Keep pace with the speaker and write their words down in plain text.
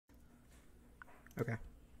Okay.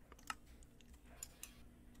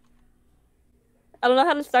 I don't know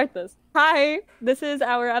how to start this. Hi, this is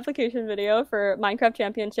our application video for Minecraft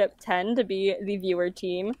Championship 10 to be the viewer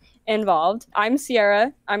team involved. I'm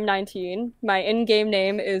Sierra, I'm 19. My in-game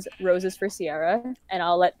name is RosesForSierra, and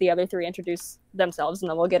I'll let the other three introduce themselves, and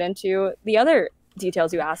then we'll get into the other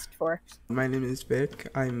details you asked for. My name is Vic.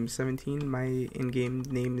 I'm 17. My in-game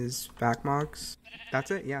name is Backmox.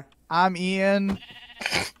 That's it, yeah. I'm Ian.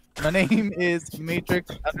 My name is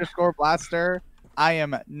Matrix_Blaster. I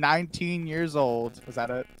am 19 years old. Was that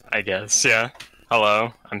it? I guess, yeah.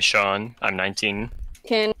 Hello, I'm Sean. I'm 19.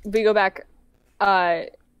 Can we go back? I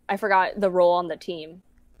forgot the role on the team.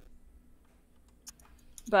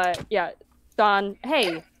 But yeah, Sean,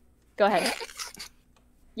 hey, go ahead.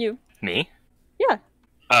 You. Me? Yeah.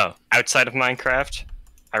 Oh, outside of Minecraft,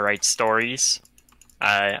 I write stories.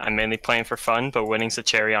 I'm mainly playing for fun, but winning's a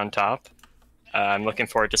cherry on top. I'm looking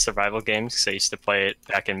forward to survival games because I used to play it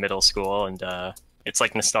back in middle school, and it's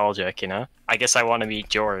like nostalgic, you know? I guess I want to meet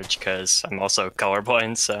George because I'm also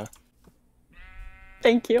colorblind, so...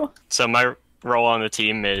 Thank you. So my role on the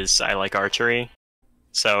team is I like archery,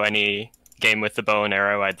 so any game with the bow and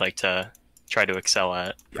arrow I'd like to try to excel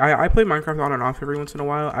at. I play Minecraft on and off every once in a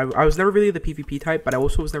while. I was never really the PvP type, but I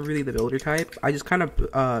also was never really the builder type. I just kind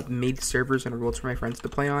of made servers and worlds for my friends to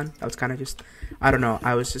play on. I was kind of just, I don't know,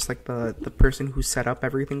 I was just like the person who set up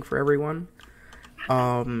everything for everyone.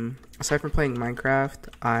 Aside from playing Minecraft,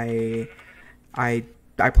 I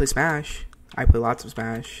play Smash. I play lots of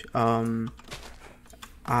Smash.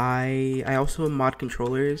 I also mod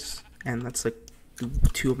controllers, and that's like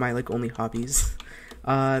two of my like only hobbies.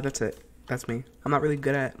 That's it. That's me. I'm not really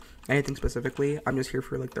good at anything specifically. I'm just here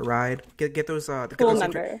for like the ride. Get those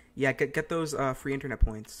get those free internet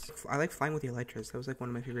points. I like flying with the Elytras. That was like one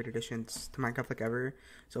of my favorite additions to Minecraft like ever.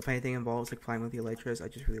 So if anything involves like flying with the Elytras, I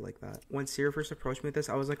just really like that. When Sierra first approached me with this,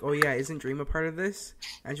 I was like, oh yeah, isn't Dream a part of this?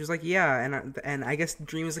 And she was like, yeah. And I guess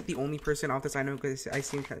Dream is like the only person off this I know because I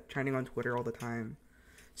see him trending on Twitter all the time.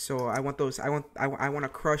 So I want those. I want to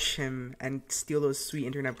crush him and steal those sweet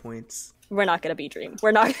internet points. We're not gonna beat Dream.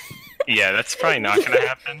 We're not. Yeah, that's probably not gonna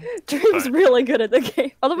happen. Dream's really good at the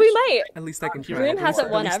game. Although we might. At least I can try. Dream hasn't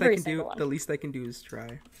won every single one. The least I can do is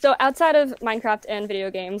try. So outside of Minecraft and video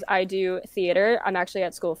games, I do theater. I'm actually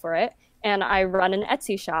at school for it. And I run an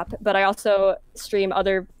Etsy shop, but I also stream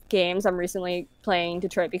other games. I'm recently playing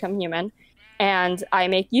Detroit Become Human. And I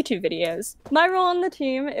make YouTube videos. My role on the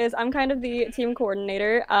team is I'm kind of the team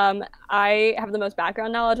coordinator. I have the most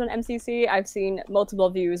background knowledge on MCC. I've seen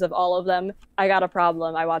multiple views of all of them. I got a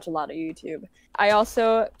problem. I watch a lot of YouTube. I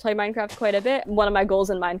also play Minecraft quite a bit. One of my goals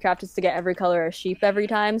in Minecraft is to get every color of sheep every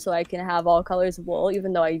time so I can have all colors of wool,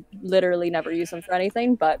 even though I literally never use them for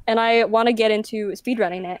anything. And I want to get into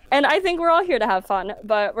speedrunning it. And I think we're all here to have fun,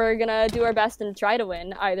 but we're gonna do our best and try to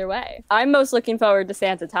win either way. I'm most looking forward to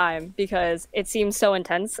Santa Time because it seems so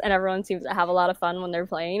intense and everyone seems to have a lot of fun when they're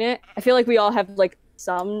playing it. I feel like we all have like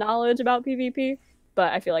some knowledge about PvP,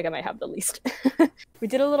 but I feel like I might have the least. We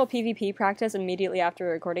did a little PvP practice immediately after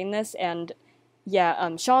recording this, and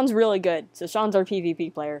yeah, Sean's really good, so Sean's our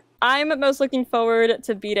PvP player. I'm most looking forward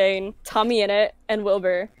to beating Tommy Innit and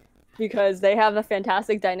Wilbur because they have a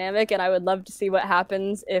fantastic dynamic, and I would love to see what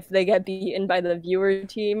happens if they get beaten by the viewer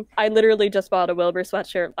team. I literally just bought a Wilbur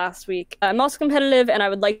sweatshirt last week. I'm also competitive, and I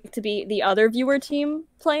would like to be the other viewer team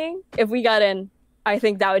playing. If we got in, I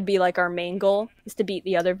think that would be like our main goal, is to beat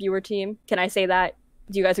the other viewer team. Can I say that?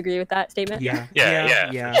 Do you guys agree with that statement? Yeah.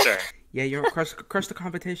 For sure. Yeah, you're crush the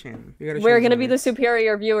competition. We're gonna be the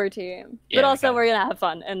superior viewer team, but also we're gonna have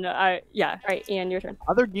fun. And yeah. All right, Ian, your turn.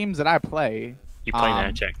 Other games that I play. You play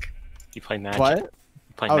Magic. You play Magic. What?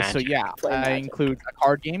 You play Oh, Magic. so yeah, I include a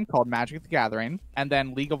card game called Magic the Gathering, and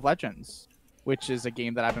then League of Legends, which is a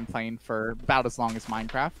game that I've been playing for about as long as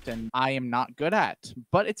Minecraft, and I am not good at,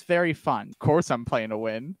 but it's very fun. Of course, I'm playing to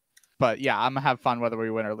win, but yeah, I'm gonna have fun whether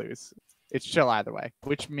we win or lose. It's chill either way.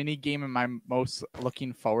 Which mini game am I most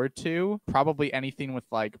looking forward to? Probably anything with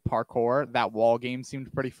like parkour. That wall game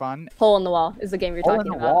seemed pretty fun. Hole in the Wall is the game you're talking about.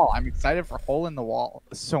 Hole in the Wall. I'm excited for Hole in the Wall.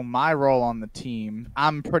 So my role on the team,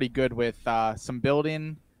 I'm pretty good with some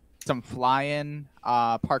building, some flying,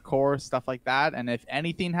 parkour, stuff like that. And if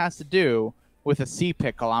anything has to do with a sea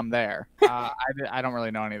pickle, I'm there. I don't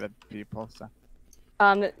really know any of the people. So.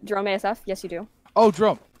 Jerome ASF, yes you do. Oh,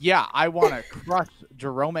 Jerome. Yeah, I want to crush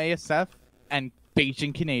Jerome ASF and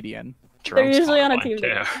Beijing Canadian. They're usually on a team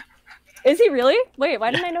together. Is he really? Wait,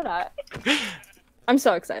 why didn't I know that? I'm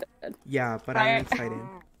so excited. Yeah, but I am excited.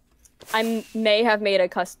 I may have made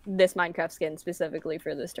this Minecraft skin specifically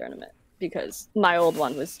for this tournament because my old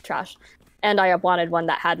one was trash. And I wanted one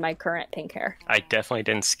that had my current pink hair. I definitely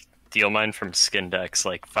didn't steal mine from Skindex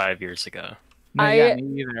like 5 years ago. No, yeah,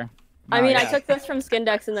 me either. I mean, yeah. I took this from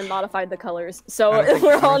Skindex and then modified the colors, so I don't think-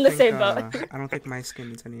 we're I all don't in the think, same boat. I don't think my skin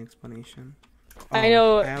needs any explanation. I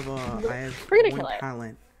know. I have We're gonna one kill it.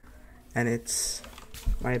 talent, and it's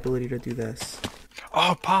my ability to do this.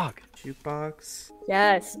 Oh, Pog! Jukebox.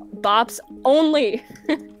 Yes, bops only.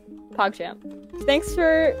 PogChamp. Thanks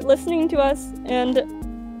for listening to us, and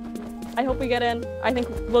I hope we get in. I think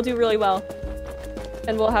we'll do really well,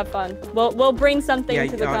 and we'll have fun. We'll bring something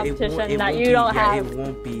to the competition that you don't have.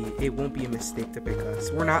 It won't be a mistake to pick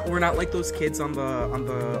us. We're not like those kids on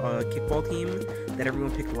the kickball team that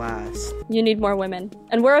everyone picked last. You need more women,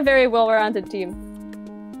 and we're a very well-rounded team.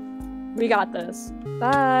 We got this.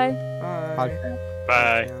 Bye. Bye.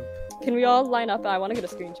 Bye. Can we all line up? I want to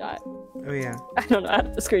get a screenshot. Oh yeah. I don't know how to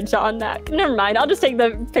screenshot on that. Never mind. I'll just take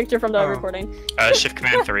the picture from the recording. Shift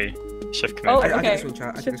Command 3. Shift Command Oh, 3. okay. I took a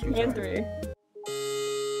screenshot. Shift Command 3.